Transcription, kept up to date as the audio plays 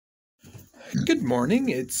Good morning,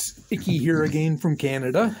 it's Icky here again from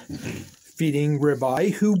Canada, feeding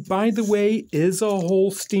Ribeye, who, by the way, is a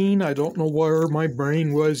Holstein. I don't know where my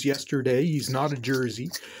brain was yesterday. He's not a Jersey.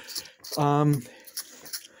 To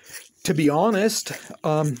be honest,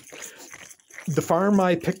 the farm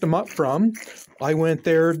I picked him up from, I went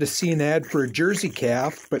there to see an ad for a Jersey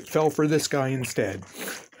calf, but fell for this guy instead.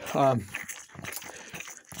 I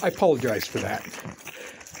apologize for that.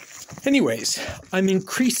 Anyways, I'm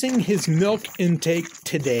increasing his milk intake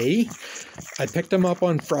today. I picked him up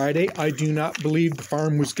on Friday. I do not believe the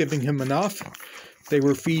farm was giving him enough. They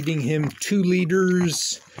were feeding him 2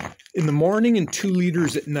 liters in the morning and 2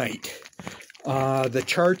 liters at night. The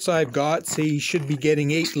charts I've got say he should be getting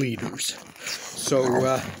 8 liters. So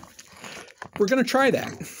we're going to try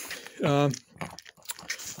that.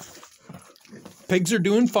 Pigs are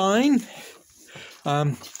doing fine.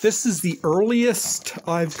 This is the earliest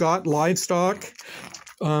I've got livestock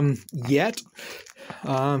yet.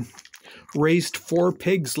 Raised 4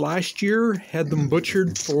 pigs last year, had them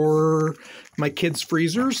butchered for my kids'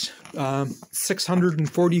 freezers.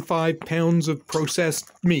 645 pounds of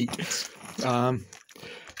processed meat.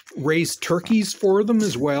 Raised turkeys for them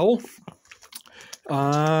as well.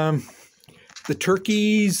 The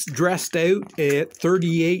turkeys dressed out at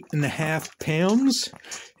 38.5 pounds.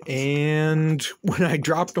 And when I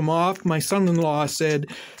dropped them off, my son-in-law said,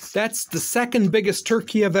 "That's the second biggest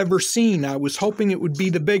turkey I've ever seen. I was hoping it would be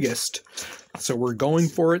the biggest." So we're going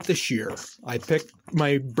for it this year. I picked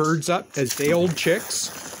my birds up as day-old chicks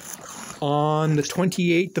on the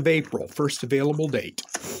 28th of April, first available date.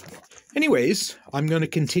 Anyways, I'm going to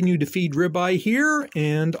continue to feed Ribeye here,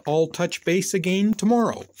 and I'll touch base again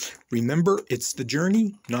tomorrow. Remember, it's the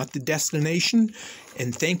journey, not the destination,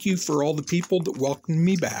 and thank you for all the people that welcomed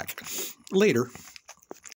me back. Later.